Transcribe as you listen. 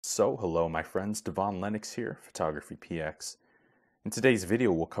So, hello my friends, Devon Lennox here, Photography PX. In today's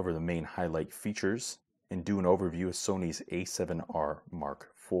video, we'll cover the main highlight features and do an overview of Sony's A7R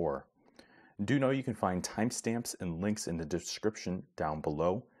Mark IV. Do know you can find timestamps and links in the description down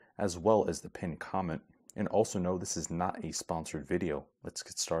below, as well as the pinned comment, and also know this is not a sponsored video. Let's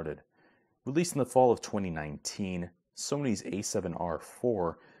get started. Released in the fall of 2019, Sony's A7R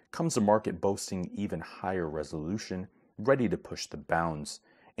IV comes to market boasting even higher resolution, ready to push the bounds,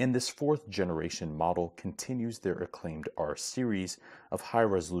 and this fourth generation model continues their acclaimed R series of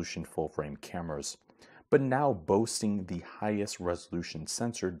high-resolution full-frame cameras, but now boasting the highest resolution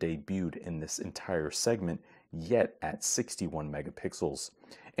sensor debuted in this entire segment, yet at 61 megapixels,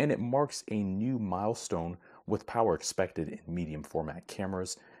 and it marks a new milestone with power expected in medium format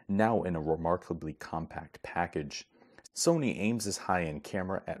cameras, now in a remarkably compact package. Sony aims this high-end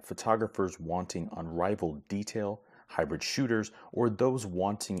camera at photographers wanting unrivaled detail, hybrid shooters, or those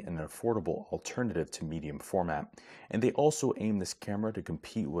wanting an affordable alternative to medium format. And they also aim this camera to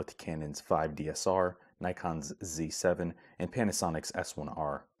compete with Canon's 5DSR, Nikon's Z7, and Panasonic's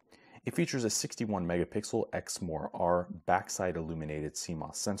S1R. It features a 61 megapixel Exmor-R backside illuminated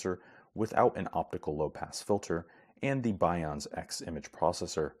CMOS sensor without an optical low-pass filter and the Bionz X image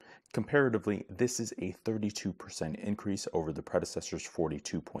processor. Comparatively, this is a 32% increase over the predecessor's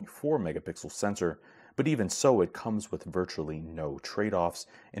 42.4 megapixel sensor, but even so, it comes with virtually no trade-offs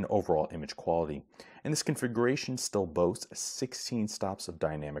in overall image quality. And this configuration still boasts 16 stops of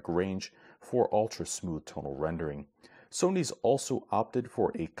dynamic range for ultra-smooth tonal rendering. Sony's also opted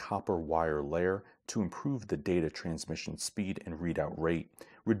for a copper wire layer to improve the data transmission speed and readout rate,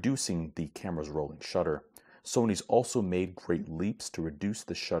 reducing the camera's rolling shutter. Sony's also made great leaps to reduce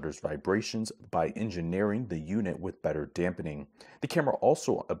the shutter's vibrations by engineering the unit with better dampening. The camera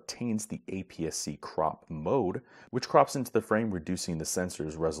also obtains the APS-C crop mode, which crops into the frame, reducing the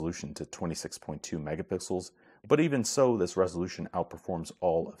sensor's resolution to 26.2 megapixels. But even so, this resolution outperforms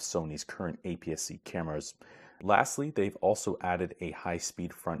all of Sony's current APS-C cameras. Lastly, they've also added a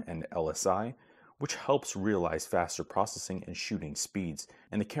high-speed front-end LSI, which helps realize faster processing and shooting speeds,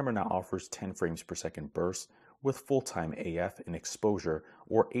 and the camera now offers 10 frames per second bursts with full-time AF and exposure,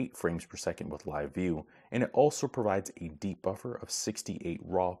 or 8 frames per second with live view, and it also provides a deep buffer of 68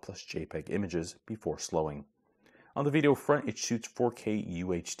 RAW plus JPEG images before slowing. On the video front, it shoots 4K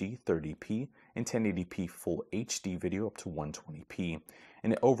UHD 30p and 1080p Full HD video up to 120p,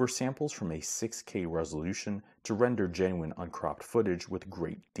 and it oversamples from a 6K resolution to render genuine uncropped footage with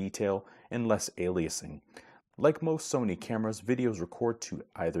great detail and less aliasing. Like most Sony cameras, videos record to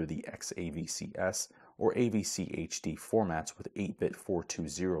either the XAVC-S or AVC HD formats with 8-bit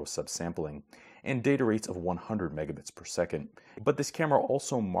 420 subsampling and data rates of 100 megabits per second. But this camera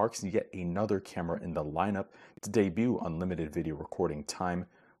also marks yet another camera in the lineup to debut unlimited video recording time,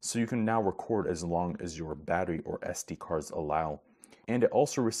 so you can now record as long as your battery or SD cards allow. And it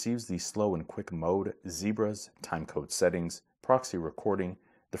also receives the slow and quick mode, zebras, timecode settings, proxy recording,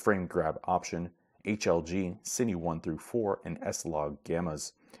 the frame grab option, HLG, Cine 1 through 4, and S-Log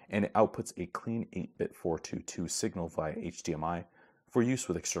gammas, and it outputs a clean 8-bit 422 signal via HDMI for use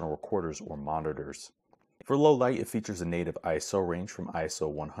with external recorders or monitors. For low light, it features a native ISO range from ISO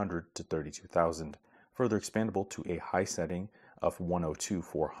 100 to 32,000, further expandable to a high setting of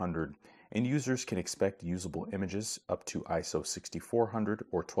 102/400, and users can expect usable images up to ISO 6400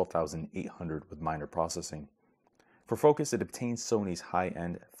 or 12,800 with minor processing. For focus, it obtains Sony's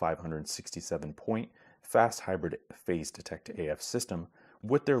high-end 567-point fast hybrid phase detect AF system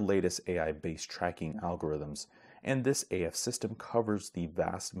with their latest AI-based tracking algorithms, and this AF system covers the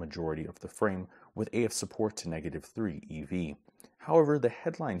vast majority of the frame with AF support to -3 EV. However, the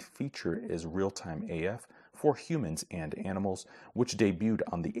headline feature is real-time AF for humans and animals, which debuted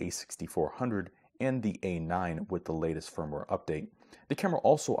on the A6400 and the A9 with the latest firmware update. The camera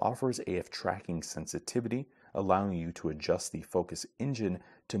also offers AF tracking sensitivity, allowing you to adjust the focus engine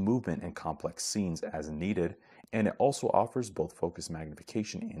to movement and complex scenes as needed, and it also offers both focus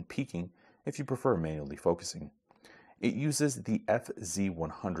magnification and peaking if you prefer manually focusing. It uses the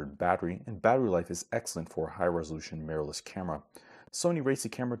FZ100 battery, and battery life is excellent for a high-resolution mirrorless camera. Sony rates the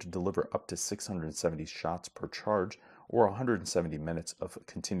camera to deliver up to 670 shots per charge, or 170 minutes of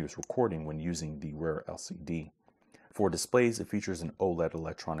continuous recording when using the rear LCD. For displays, it features an OLED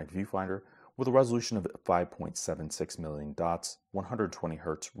electronic viewfinder with a resolution of 5.76 million dots, 120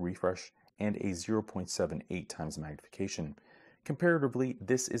 Hz refresh, and a 0.78 times magnification. Comparatively,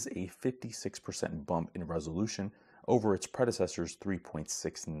 this is a 56% bump in resolution over its predecessor's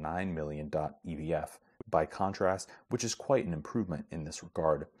 3.69 million dot EVF. by contrast, which is quite an improvement in this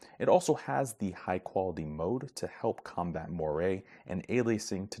regard. It also has the high quality mode to help combat moire and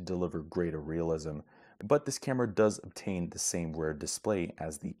aliasing to deliver greater realism, but this camera does obtain the same rear display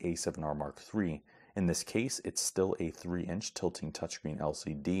as the A7R Mark III. In this case, it's still a 3-inch tilting touchscreen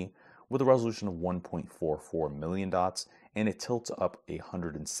LCD with a resolution of 1.44 million dots, and it tilts up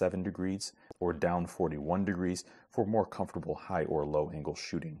 107 degrees or down 41 degrees for more comfortable high or low angle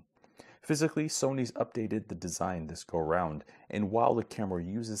shooting. Physically, Sony's updated the design this go round, and while the camera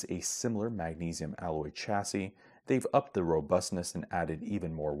uses a similar magnesium alloy chassis, they've upped the robustness and added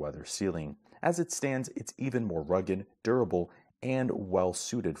even more weather sealing. As it stands, it's even more rugged, durable, and well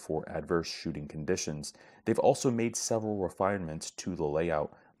suited for adverse shooting conditions. They've also made several refinements to the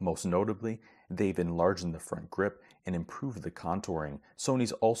layout. Most notably, they've enlarged the front grip and improved the contouring.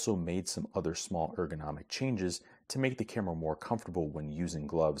 Sony's also made some other small ergonomic changes to make the camera more comfortable when using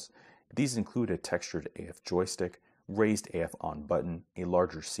gloves. These include a textured AF joystick, raised AF on button, a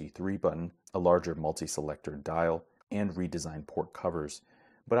larger C3 button, a larger multi-selector dial, and redesigned port covers.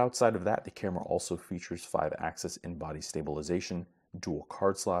 But outside of that, the camera also features 5-axis in-body stabilization, dual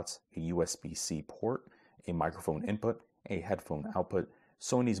card slots, a USB-C port, a microphone input, a headphone output,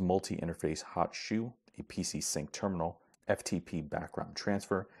 Sony's multi-interface hot shoe, a PC sync terminal, FTP background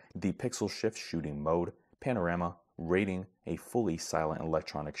transfer, the pixel shift shooting mode, panorama, rating, a fully silent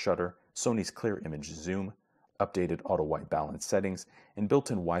electronic shutter, Sony's clear image zoom, updated auto white balance settings, and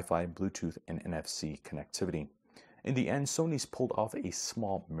built-in Wi-Fi, Bluetooth, and NFC connectivity. In the end, Sony's pulled off a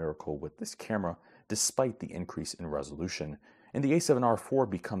small miracle with this camera, despite the increase in resolution, and the A7R IV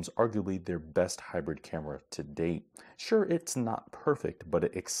becomes arguably their best hybrid camera to date. Sure, it's not perfect, but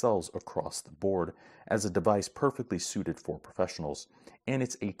it excels across the board as a device perfectly suited for professionals, and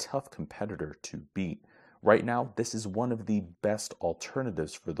it's a tough competitor to beat. Right now, this is one of the best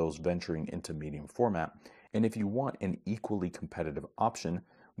alternatives for those venturing into medium format, and if you want an equally competitive option,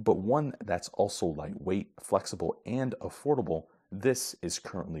 but one that's also lightweight, flexible, and affordable, this is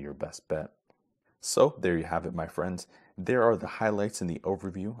currently your best bet. So there you have it, my friends. There are the highlights in the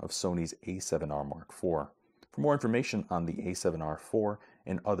overview of Sony's A7R Mark IV. For more information on the A7R IV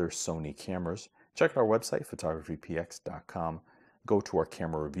and other Sony cameras, check out our website, photographypx.com. Go to our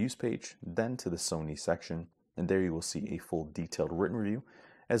camera reviews page, then to the Sony section, and there you will see a full detailed written review,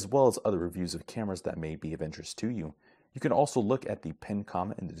 as well as other reviews of cameras that may be of interest to you. You can also look at the pinned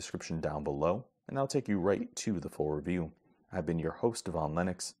comment in the description down below, and that'll take you right to the full review. I've been your host, Devon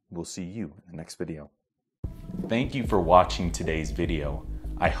Lennox. We'll see you in the next video. Thank you for watching today's video.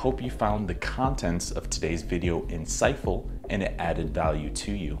 I hope you found the contents of today's video insightful and it added value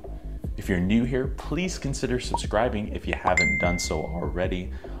to you. If you're new here, please consider subscribing if you haven't done so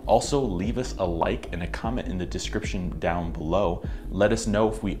already. Also, leave us a like and a comment in the description down below. Let us know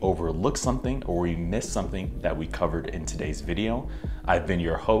if we overlooked something or we missed something that we covered in today's video. I've been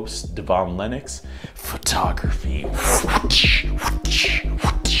your host, Devon Lennox. Photography.